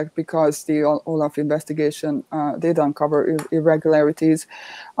project because the Olaf investigation did uncover irregularities.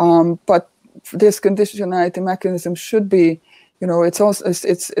 But this conditionality mechanism should be,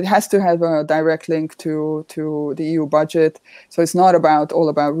 it has to have a direct link to the EU budget. So it's not all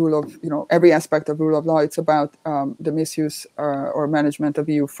about rule of, every aspect of rule of law. It's about the misuse or management of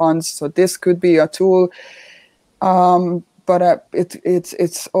EU funds. So this could be a tool, but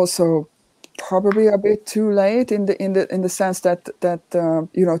it's also probably a bit too late in the sense that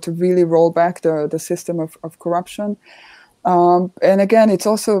to really roll back the system of corruption. And again, it's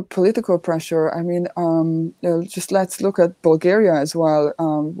also political pressure. I mean, just let's look at Bulgaria as well,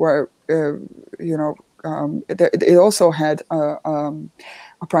 where it also had a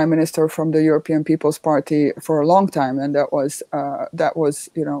prime minister from the European People's Party for a long time, and that was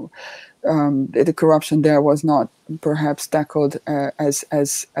the corruption there was not perhaps tackled as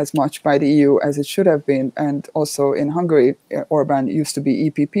much by the EU as it should have been. And also in Hungary, Orbán used to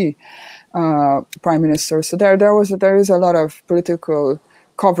be EPP prime minister. So there is a lot of political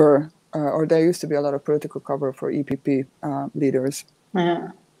cover, or there used to be a lot of political cover for EPP leaders.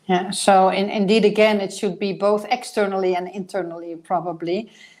 Yeah. So indeed, again, it should be both externally and internally,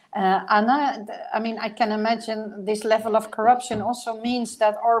 probably. Anna, I mean, I can imagine this level of corruption also means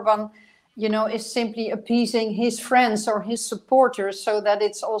that Orbán, is simply appeasing his friends or his supporters, so that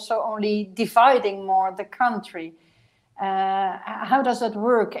it's also only dividing more the country. How does that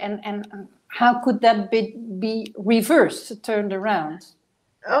work, and how could that be reversed, turned around?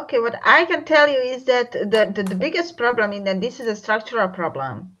 Okay, what I can tell you is that the biggest problem, and this is a structural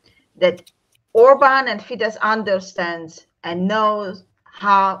problem, that Orbán and Fidesz understands and knows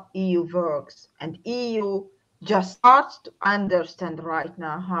how EU works, and EU just starts to understand right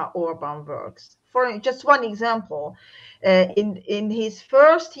now how Orbán works. For just one example, in his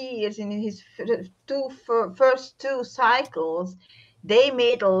first years, in his first two cycles, they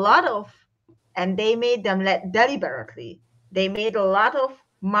made a lot of, and they made them deliberately, they made a lot of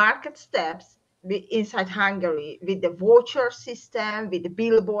market steps inside Hungary with the voucher system, with the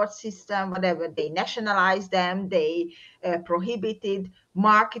billboard system, whatever. They nationalized them, they prohibited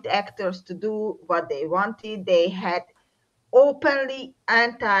market actors to do what they wanted. They had openly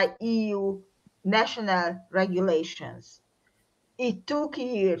anti-EU national regulations. It took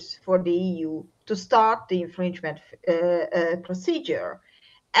years for the EU to start the infringement procedure.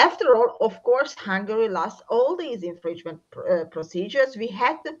 After all, of course, Hungary lost all these infringement procedures. We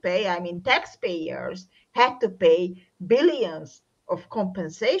had to pay, I mean, taxpayers had to pay billions of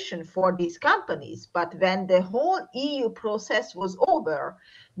compensation for these companies. But when the whole EU process was over,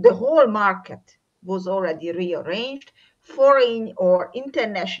 the whole market was already rearranged. Foreign or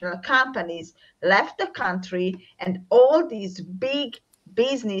international companies left the country, and all these big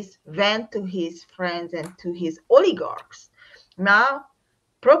business went to his friends and to his oligarchs. Now,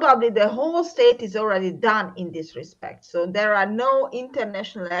 probably the whole state is already done in this respect. So there are no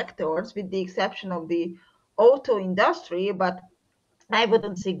international actors, with the exception of the auto industry, but I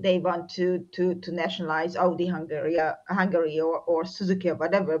wouldn't think they want to nationalize Audi Hungary or Suzuki or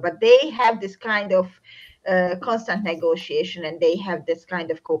whatever, but they have this kind of constant negotiation, and they have this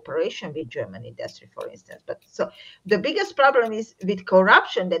kind of cooperation with German industry, for instance. But so the biggest problem is with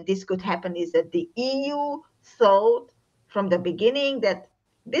corruption that this could happen is that the EU thought from the beginning that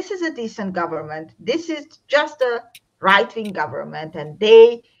this is a decent government, this is just a right-wing government, and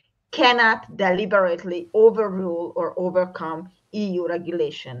they cannot deliberately overrule or overcome EU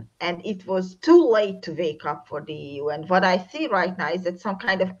regulation. And it was too late to wake up for the EU. And what I see right now is that some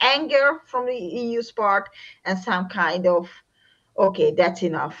kind of anger from the EU's part and some kind of, okay, that's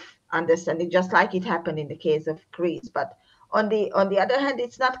enough understanding, just like it happened in the case of Greece. But on the other hand,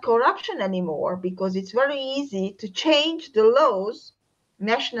 it's not corruption anymore, because it's very easy to change the laws,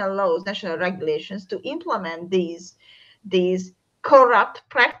 national regulations, to implement these corrupt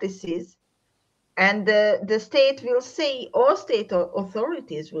practices. And the state will say, all state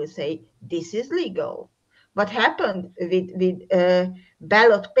authorities will say, this is legal. What happened with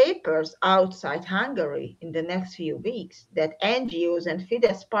ballot papers outside Hungary in the next few weeks, that NGOs and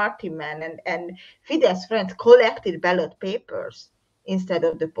Fidesz party men and Fidesz friends collected ballot papers instead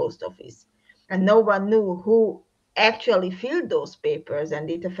of the post office. And no one knew who actually filled those papers, and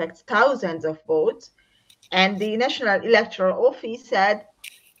it affects thousands of votes. And the National Electoral Office said,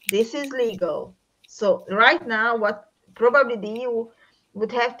 this is legal. So right now, what probably the EU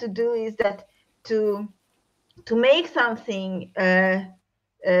would have to do is that to make something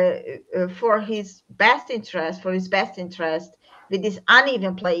for his best interest, with this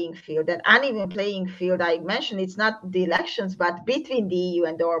uneven playing field. That uneven playing field I mentioned, it's not the elections, but between the EU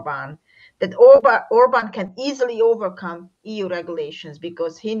and Orbán. That Orbán can easily overcome EU regulations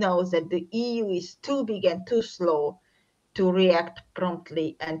because he knows that the EU is too big and too slow to react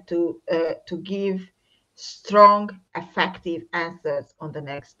promptly and to give strong, effective answers on the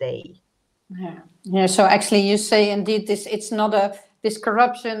next day. Yeah. So actually, you say indeed this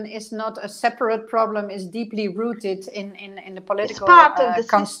corruption is not a separate problem; is deeply rooted in the political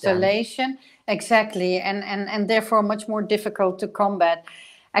constellation. Exactly, and therefore much more difficult to combat.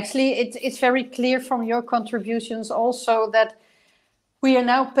 Actually, it's very clear from your contributions also that we are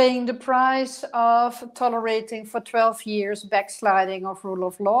now paying the price of tolerating for 12 years backsliding of rule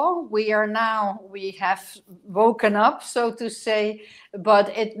of law. We have woken up, so to say,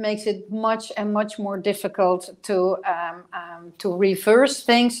 but it makes it much more difficult to reverse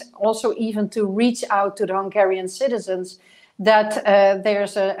things, also even to reach out to the Hungarian citizens that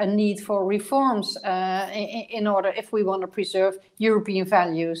there's a need for reforms in order, if we want to preserve European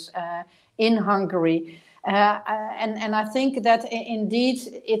values in Hungary. And I think that indeed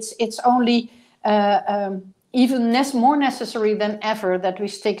it's only even more necessary than ever that we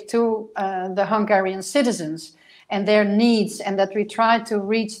stick to the Hungarian citizens and their needs, and that we try to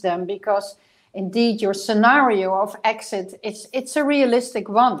reach them, because indeed your scenario of exit, it's a realistic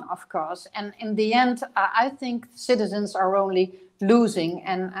one, of course, and in the end I think citizens are only losing,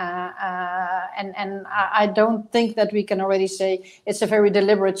 and I don't think that we can already say it's a very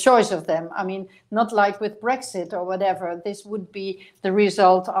deliberate choice of them. I mean, not like with Brexit or whatever. This would be the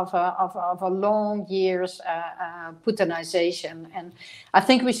result of a long years Putinization, and I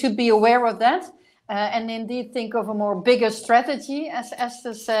think we should be aware of that, and indeed think of a more bigger strategy, as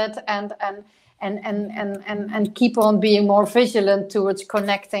Eszter said, and keep on being more vigilant towards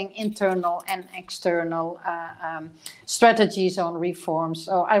connecting internal and external strategies on reforms.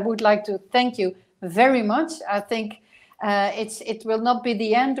 So I would like to thank you very much. I think it will not be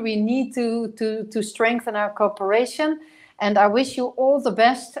the end. We need to strengthen our cooperation, and I wish you all the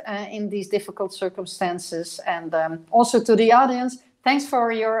best in these difficult circumstances. And also to the audience, thanks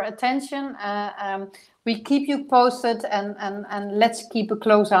for your attention. We keep you posted, and let's keep a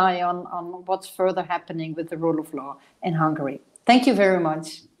close eye on what's further happening with the rule of law in Hungary. Thank you very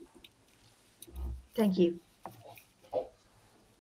much. Thank you.